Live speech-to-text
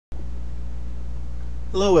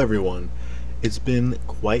Hello everyone. It's been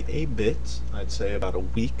quite a bit, I'd say about a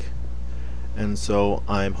week, and so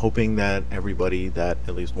I'm hoping that everybody that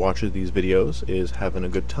at least watches these videos is having a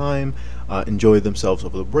good time, enjoy themselves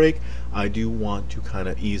over the break. I do want to kind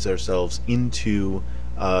of ease ourselves into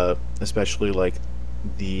especially like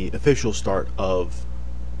the official start of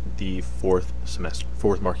the fourth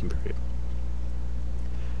marking period.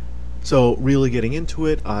 So really getting into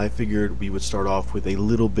it, I figured we would start off with a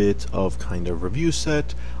little bit of kind of review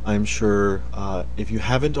set. I'm sure if you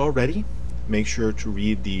haven't already, make sure to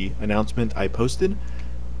read the announcement I posted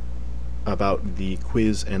about the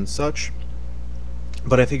quiz and such.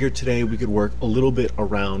 But I figured today we could work a little bit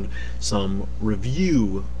around some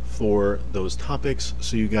review for those topics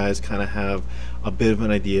so you guys kind of have a bit of an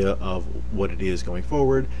idea of what it is going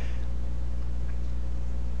forward.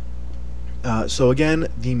 So again,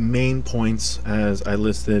 the main points as I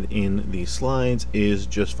listed in the slides is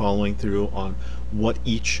just following through on what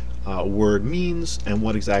each word means and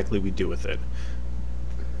what exactly we do with it.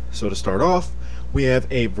 So to start off, we have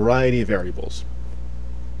a variety of variables.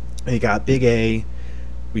 We got big A,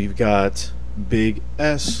 we've got big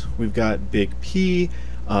S, we've got big P,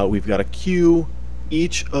 we've got a Q.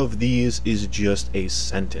 Each of these is just a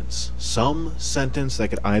sentence. Some sentence that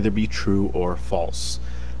could either be true or false.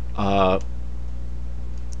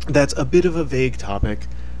 That's a bit of a vague topic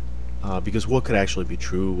because what could actually be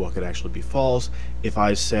true, what could actually be false? If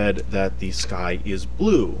I said that the sky is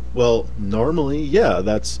blue, well, normally, yeah,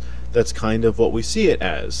 that's kind of what we see it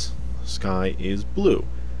as. Sky is blue.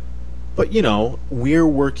 But, you know, we're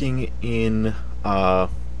working in,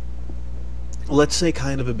 let's say,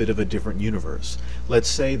 kind of a bit of a different universe. Let's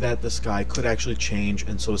say that the sky could actually change,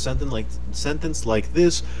 and so a sentence like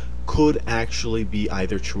this could actually be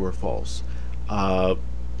either true or false.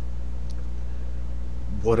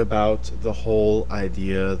 What about the whole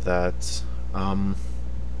idea that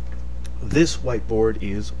this whiteboard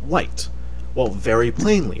is white? Well, very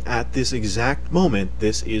plainly, at this exact moment,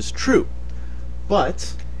 this is true.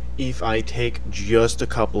 But if I take just a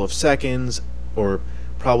couple of seconds, or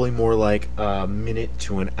probably more like a minute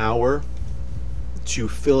to an hour, to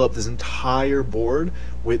fill up this entire board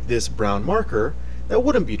with this brown marker, that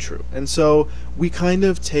wouldn't be true. And so we kind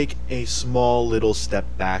of take a small little step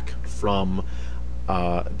back from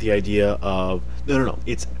the idea of no,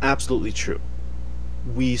 it's absolutely true.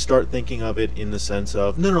 We start thinking of it in the sense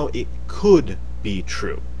of no, it could be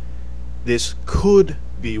true. This could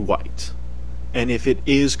be white, and if it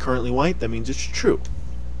is currently white, that means it's true.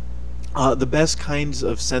 The best kinds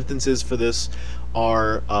of sentences for this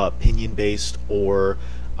are opinion-based or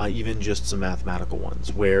even just some mathematical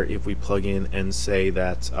ones, where if we plug in and say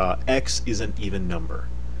that x is an even number.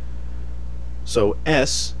 So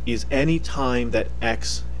S is any time that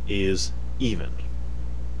X is even.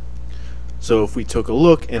 So if we took a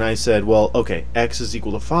look and I said, well, okay, X is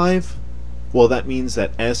equal to 5, well, that means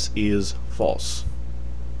that S is false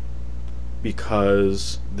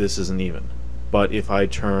because this isn't even. But if I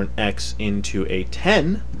turn X into a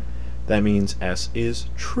 10, that means S is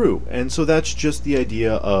true. And so that's just the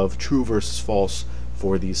idea of true versus false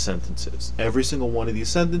for these sentences. Every single one of these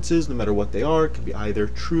sentences, no matter what they are, can be either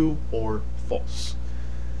true or false.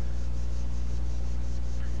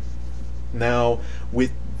 Now,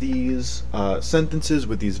 with these sentences,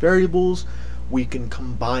 with these variables, we can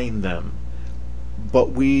combine them. But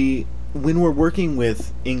when we're working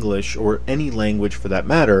with English, or any language for that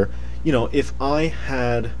matter, you know, if I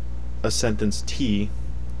had a sentence T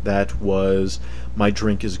that was, my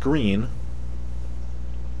drink is green,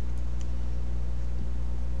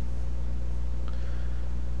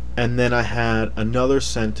 and then I had another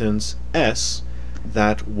sentence S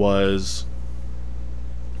that was,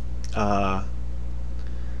 well,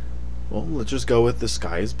 let's just go with the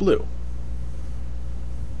sky is blue.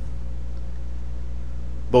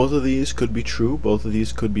 Both of these could be true, both of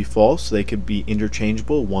these could be false, they could be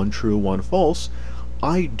interchangeable, one true, one false.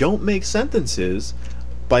 I don't make sentences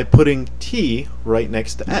by putting T right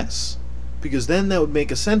next to S, because then that would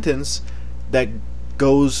make a sentence that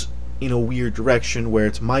goes in a weird direction where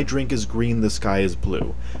it's my drink is green, the sky is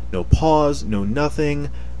blue. No pause, no nothing.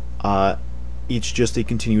 It's just a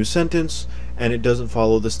continuous sentence, and it doesn't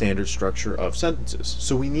follow the standard structure of sentences.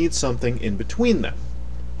 So we need something in between them.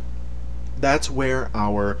 That's where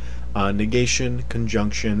our negation,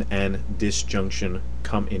 conjunction, and disjunction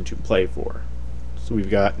come into play for. So we've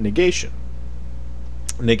got negation.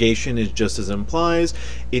 Negation is just as it implies.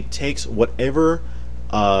 It takes whatever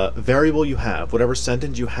variable you have, whatever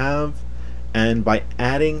sentence you have, and by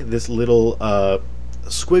adding this little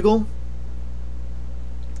squiggle,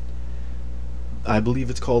 I believe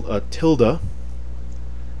it's called a tilde,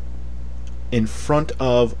 in front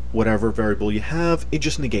of whatever variable you have, it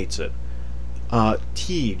just negates it.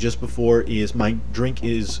 T just before is my drink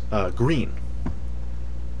is green.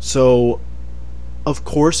 So of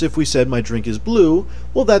course if we said my drink is blue,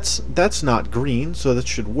 well that's not green, so that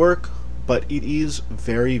should work, but it is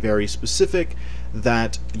very, very specific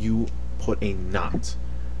that you put a not,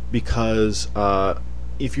 because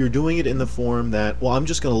if you're doing it in the form that, well, I'm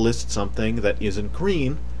just going to list something that isn't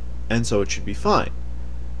green and so it should be fine.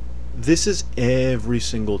 This is every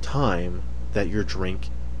single time that your drink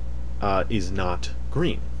is not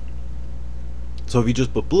green. So if you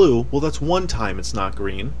just put blue, well, that's one time it's not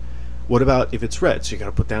green. What about if it's red? So you got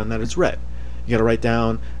to put down that it's red. You got to write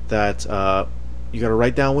down that you got to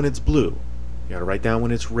write down when it's blue. You got to write down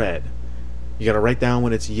when it's red. You got to write down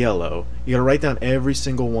when it's yellow. You got to write down every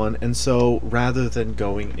single one. And so rather than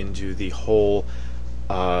going into the whole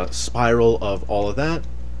spiral of all of that,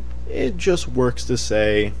 it just works to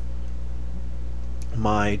say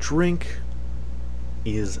my drink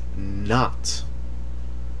is not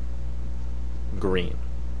green.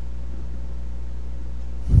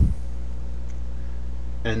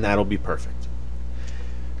 And that'll be perfect.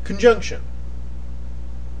 Conjunction.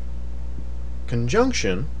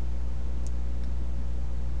 Conjunction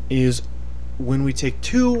is when we take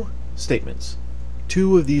two statements,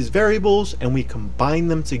 two of these variables, and we combine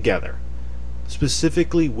them together,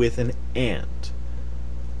 specifically with an and.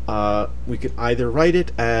 We could either write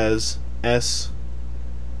it as S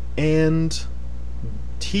and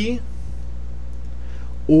T,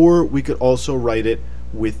 or we could also write it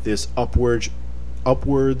with this upwards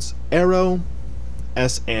arrow,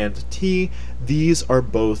 S and T. These are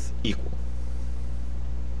both equal.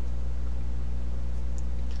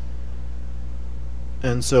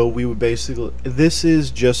 And so we would basically, this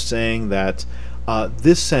is just saying that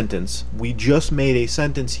this sentence, we just made a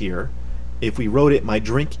sentence here. If we wrote it, my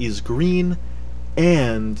drink is green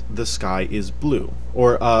and the sky is blue.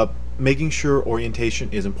 Or making sure orientation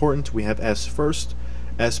is important, we have S first,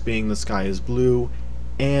 S being the sky is blue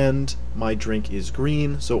and my drink is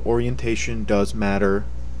green. So orientation does matter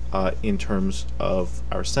in terms of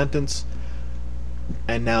our sentence.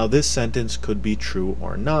 And now this sentence could be true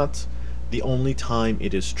or not. The only time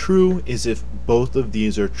it is true is if both of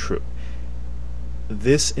these are true.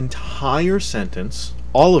 This entire sentence,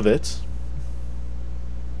 all of it,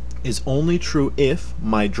 is only true if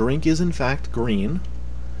my drink is in fact green.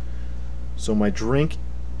 So my drink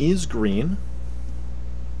is green.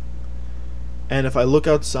 And if I look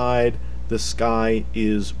outside, the sky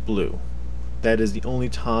is blue. That is the only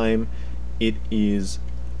time it is,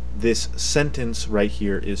 this sentence right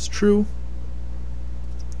here is true.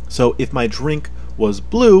 So if my drink was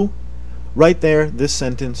blue, right there, this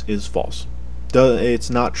sentence is false. It's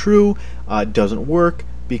not true, doesn't work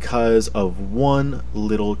because of one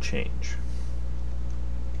little change.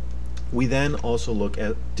 We then also look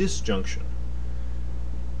at disjunction.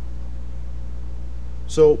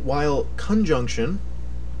 So while conjunction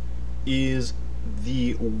is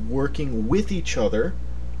the working with each other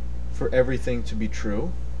for everything to be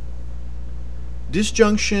true,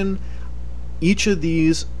 disjunction, each of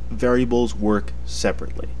these variables work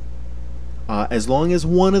separately. As long as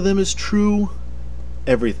one of them is true,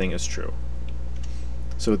 everything is true.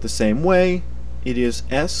 So the same way, it is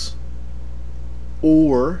S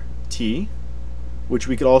or T, which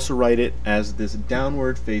we could also write it as this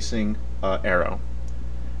downward facing arrow.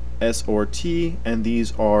 S or T, and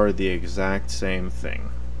these are the exact same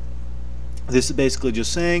thing. This is basically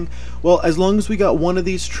just saying, well, as long as we got one of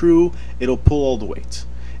these true, it'll pull all the weight.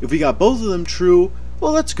 If we got both of them true,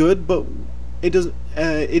 well, that's good, but it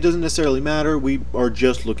doesn't necessarily matter. We are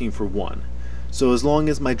just looking for one. So as long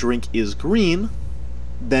as my drink is green,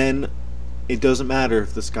 then it doesn't matter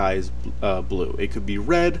if the sky is blue. It could be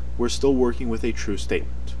red. We're still working with a true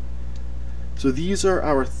statement. So these are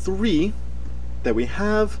our three that we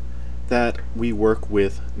have that we work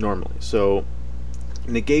with normally. So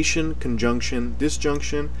negation, conjunction,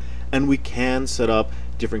 disjunction, and we can set up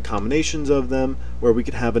different combinations of them where we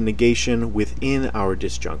could have a negation within our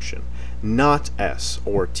disjunction, not S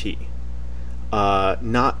or T,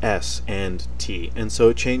 not S and T, and so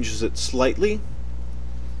it changes it slightly,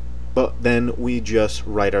 but then we just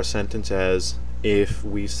write our sentence as, if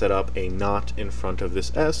we set up a not in front of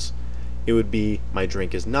this S, it would be my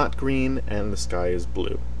drink is not green and the sky is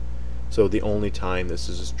blue. So the only time this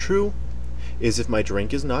is true is if my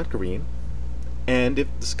drink is not green and if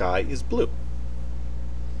the sky is blue.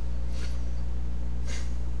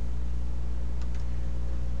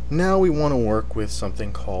 Now we want to work with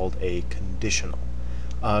something called a conditional.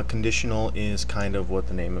 Conditional is kind of what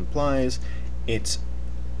the name implies. It's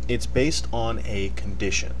it's based on a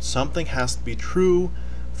condition. Something has to be true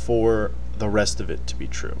for the rest of it to be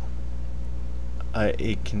true.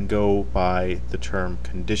 It can go by the term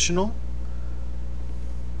conditional.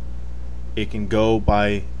 It can go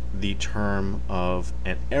by the term of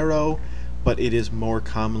an arrow, but it is more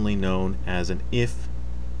commonly known as an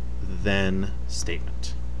if-then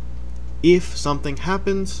statement. If something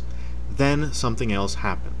happens, then something else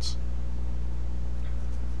happens.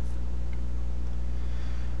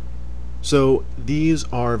 So these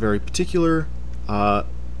are very particular.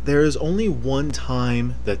 There is only one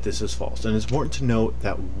time that this is false, and it's important to note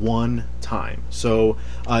that one time. So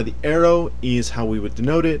the arrow is how we would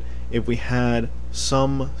denote it. If we had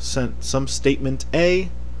some statement A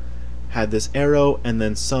had this arrow and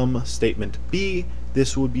then some statement B,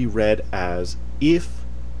 this would be read as if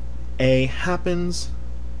A happens,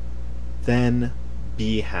 then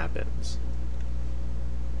B happens.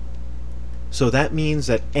 So that means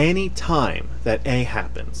that any time that A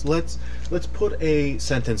happens, let's put a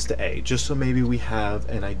sentence to A, just so maybe we have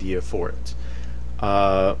an idea for it.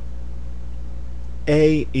 A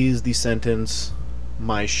is the sentence,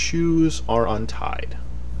 my shoes are untied.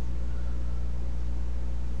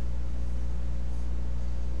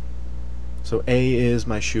 So A is,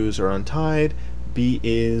 my shoes are untied. B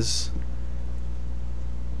is,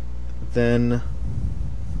 then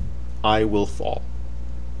I will fall.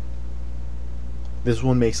 This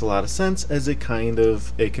one makes a lot of sense as it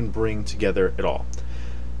can bring together it all.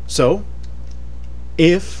 So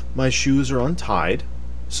if my shoes are untied,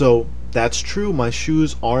 so that's true, my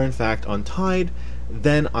shoes are in fact untied,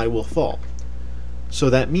 then I will fall. So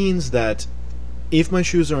that means that if my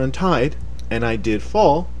shoes are untied and I did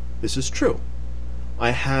fall, this is true.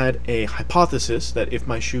 I had a hypothesis that if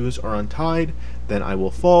my shoes are untied, then I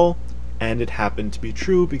will fall, and it happened to be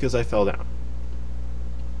true because I fell down.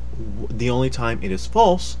 The only time it is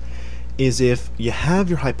false is if you have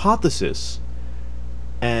your hypothesis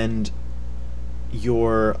and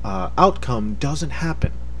your outcome doesn't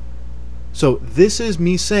happen. So this is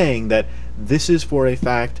me saying that this is for a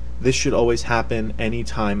fact, this should always happen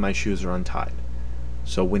anytime my shoes are untied.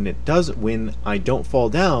 So when I don't fall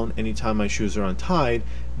down anytime my shoes are untied,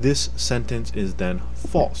 this sentence is then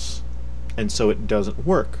false, and so it doesn't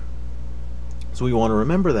work. So we want to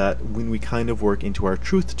remember that when we kind of work into our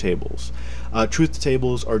truth tables. Truth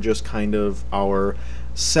tables are just kind of our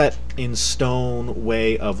set in stone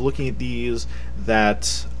way of looking at these,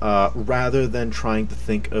 that rather than trying to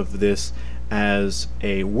think of this as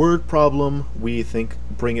a word problem, we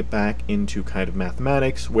bring it back into kind of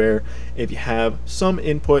mathematics, where if you have some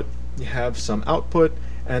input, you have some output,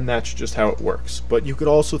 and that's just how it works. But you could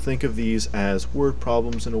also think of these as word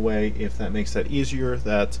problems in a way, if that makes that easier,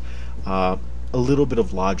 that a little bit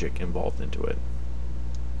of logic involved into it.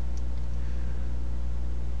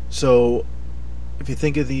 So if you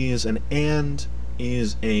think of these, an and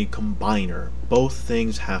is a combiner. Both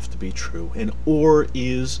things have to be true. An or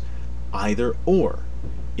is either or.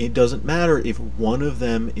 It doesn't matter if one of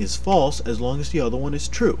them is false as long as the other one is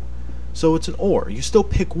true. So it's an or. You still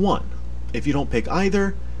pick one. If you don't pick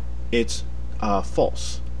either, it's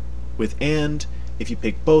false. With and, if you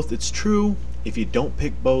pick both, it's true. If you don't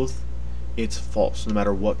pick both, it's false, no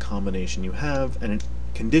matter what combination you have. And a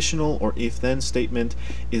conditional or if-then statement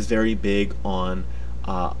is very big on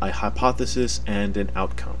a hypothesis and an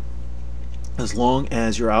outcome. As long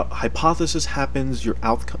as your hypothesis happens, your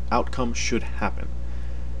outcome should happen.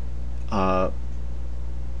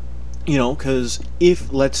 You know, because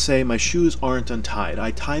if, let's say, my shoes aren't untied,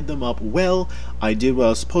 I tied them up well, I did what I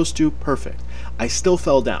was supposed to, perfect. I still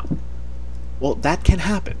fell down. Well, that can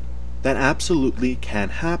happen. That absolutely can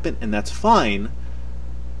happen, and that's fine,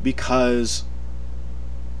 because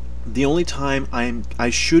the only time I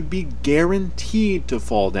should be guaranteed to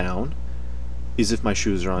fall down is if my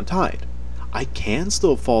shoes are untied. I can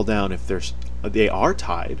still fall down if they are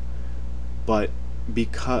tied, but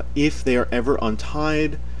because if they are ever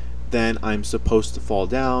untied, then I'm supposed to fall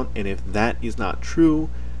down, and if that is not true,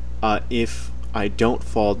 if I don't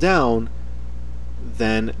fall down,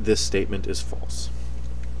 then this statement is false.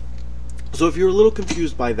 So if you're a little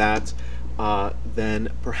confused by that, then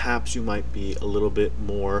perhaps you might be a little bit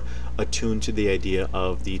more attuned to the idea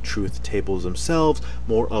of the truth tables themselves,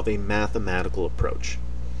 more of a mathematical approach.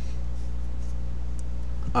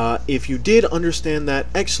 If you did understand that,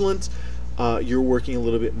 excellent. You're working a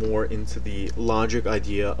little bit more into the logic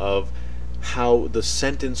idea of how the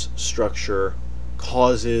sentence structure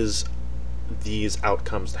causes these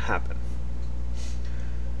outcomes to happen.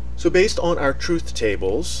 So based on our truth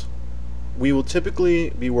tables, we will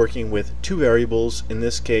typically be working with two variables, in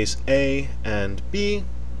this case A and B,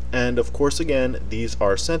 And of course, again, these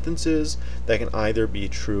are sentences that can either be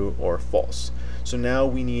true or false. So now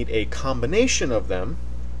we need a combination of them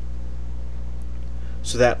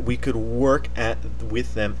so that we could work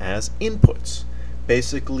with them as inputs.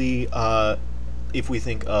 Basically, if we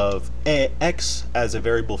think of x as a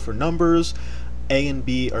variable for numbers, a and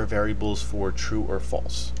b are variables for true or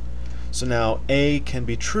false. So now a can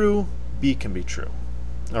be true, b can be true.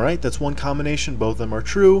 All right, that's one combination. Both of them are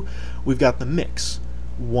true. We've got the mix.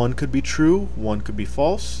 One could be true, one could be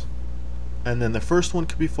false, and then the first one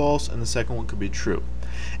could be false and the second one could be true.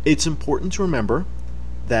 It's important to remember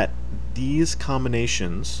that these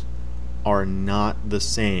combinations are not the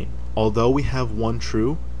same. Although we have one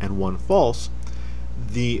true and one false,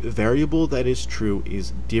 the variable that is true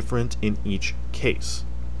is different in each case.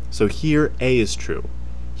 So here A is true,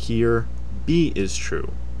 here B is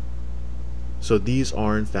true. So these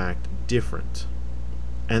are in fact different.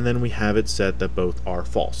 And then we have it set that both are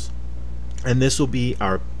false. And this will be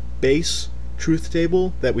our base truth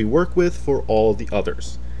table that we work with for all the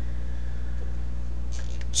others.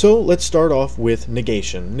 So let's start off with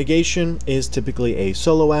negation. Negation is typically a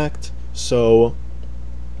solo act, so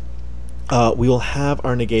we will have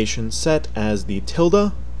our negation set as the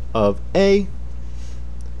tilde of A,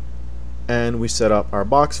 and we set up our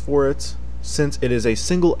box for it. Since it is a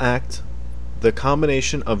single act, the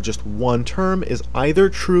combination of just one term is either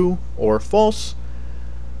true or false.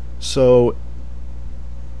 So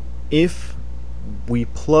if we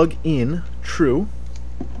plug in true,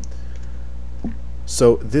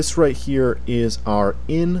 so this right here is our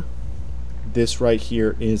in, this right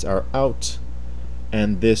here is our out,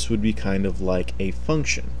 and this would be kind of like a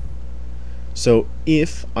function. So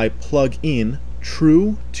if I plug in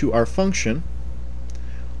true to our function,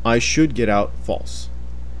 I should get out false.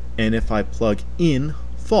 And if I plug in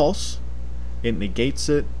false, it negates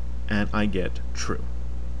it and I get true.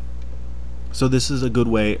 So this is a good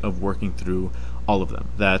way of working through all of them,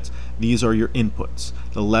 that these are your inputs.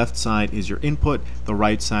 The left side is your input, the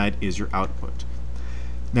right side is your output.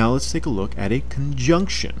 Now let's take a look at a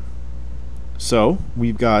conjunction. So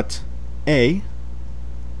we've got A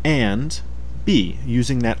and B,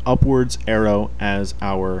 using that upwards arrow as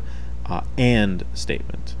our AND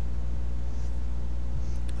statement.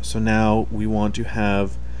 So now we want to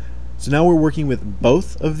have, so now we're working with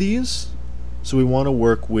both of these, so we want to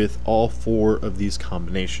work with all four of these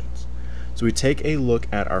combinations. So we take a look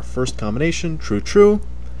at our first combination, true, true.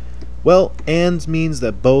 Well, AND means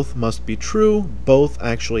that both must be true, both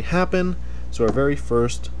actually happen, so our very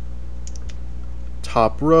first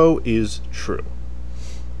top row is true.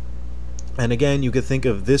 And again, you could think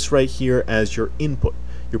of this right here as your input.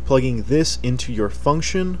 You're plugging this into your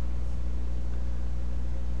function,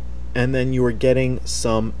 and then you are getting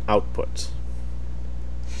some output.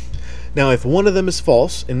 Now if one of them is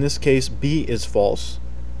false, in this case B is false,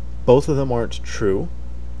 both of them aren't true,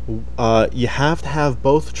 you have to have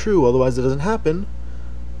both true, otherwise it doesn't happen.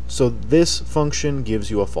 So this function gives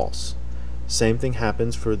you a false. Same thing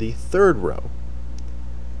happens for the third row.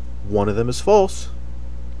 One of them is false,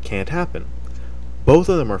 can't happen. Both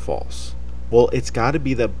of them are false. Well, it's got to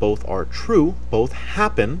be that both are true, both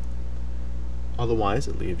happen, otherwise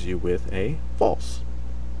it leaves you with a false.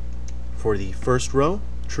 For the first row,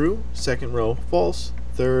 true, second row, false,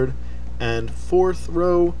 third and fourth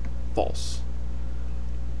row, false.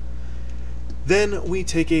 Then we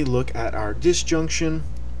take a look at our disjunction,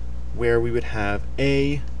 where we would have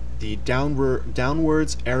A, the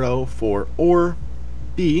downwards arrow for OR,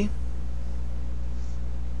 B,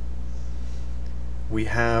 we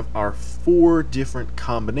have our four different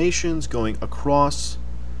combinations going across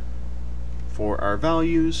for our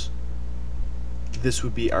values. This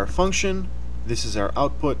would be our function, this is our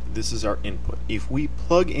output, this is our input. If we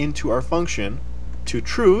plug into our function two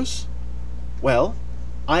trues, well,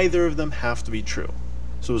 either of them have to be true.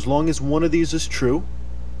 So as long as one of these is true,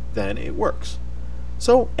 then it works.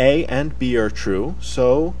 So A and B are true,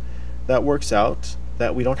 so that works out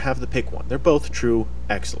that we don't have to pick one. They're both true,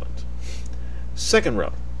 excellent. Second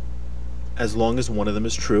row, as long as one of them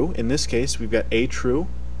is true, in this case we've got A true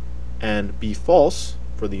and B false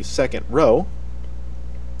for the second row.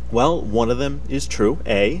 Well, one of them is true,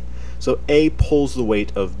 A, so A pulls the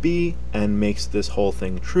weight of B and makes this whole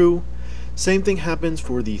thing true. Same thing happens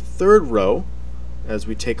for the third row, as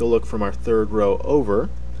we take a look from our third row over,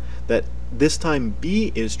 that this time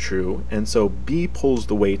B is true, and so B pulls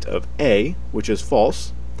the weight of A, which is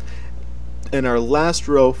false. In our last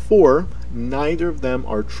row 4, neither of them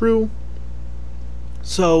are true,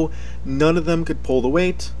 so none of them could pull the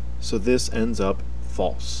weight, so this ends up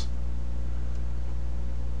false.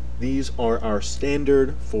 These are our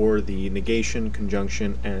standard for the negation,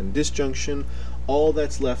 conjunction, and disjunction. All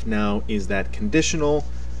that's left now is that conditional,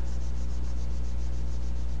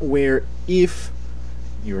 where if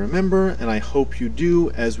you remember, and I hope you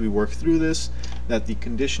do as we work through this, that the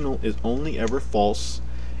conditional is only ever false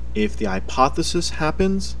if the hypothesis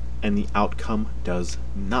happens and the outcome does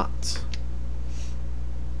not.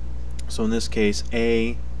 So in this case,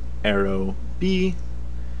 A, arrow, B,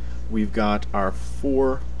 we've got our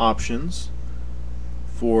 4 options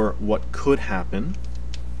for what could happen.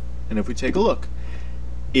 And if we take a look,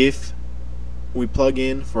 if we plug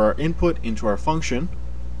in for our input into our function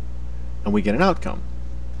and we get an outcome.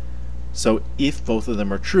 So if both of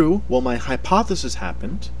them are true, well, my hypothesis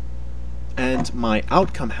happened and my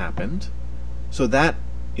outcome happened. So that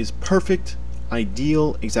is perfect,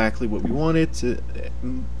 ideal, exactly what we wanted to.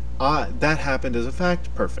 That happened as a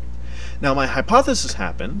fact, perfect. Now my hypothesis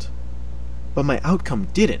happened, but my outcome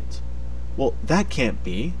didn't. Well, that can't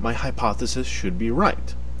be. My hypothesis should be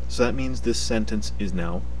right. So that means this sentence is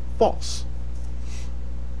now false.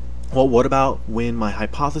 Well, what about when my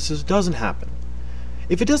hypothesis doesn't happen?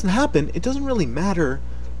 If it doesn't happen, it doesn't really matter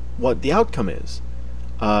what the outcome is,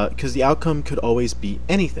 because the outcome could always be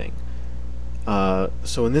anything.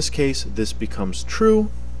 So in this case, this becomes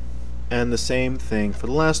true, and the same thing for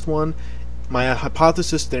the last one. My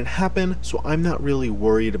hypothesis didn't happen, so I'm not really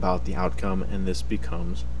worried about the outcome, and this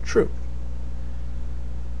becomes true.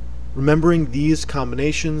 Remembering these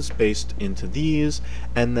combinations based into these,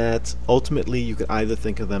 and that ultimately you could either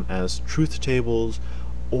think of them as truth tables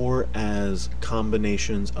or as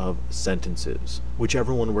combinations of sentences.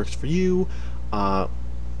 Whichever one works for you,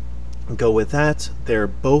 go with that. They're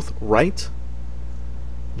both right,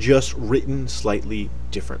 just written slightly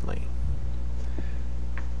differently.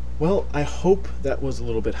 Well, I hope that was a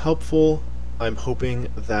little bit helpful. I'm hoping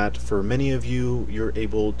that for many of you, you're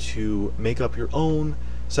able to make up your own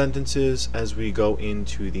sentences as we go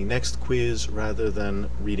into the next quiz rather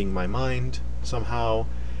than reading my mind somehow.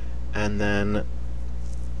 And then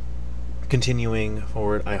continuing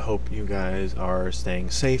forward, I hope you guys are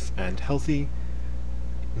staying safe and healthy.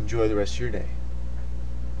 Enjoy the rest of your day.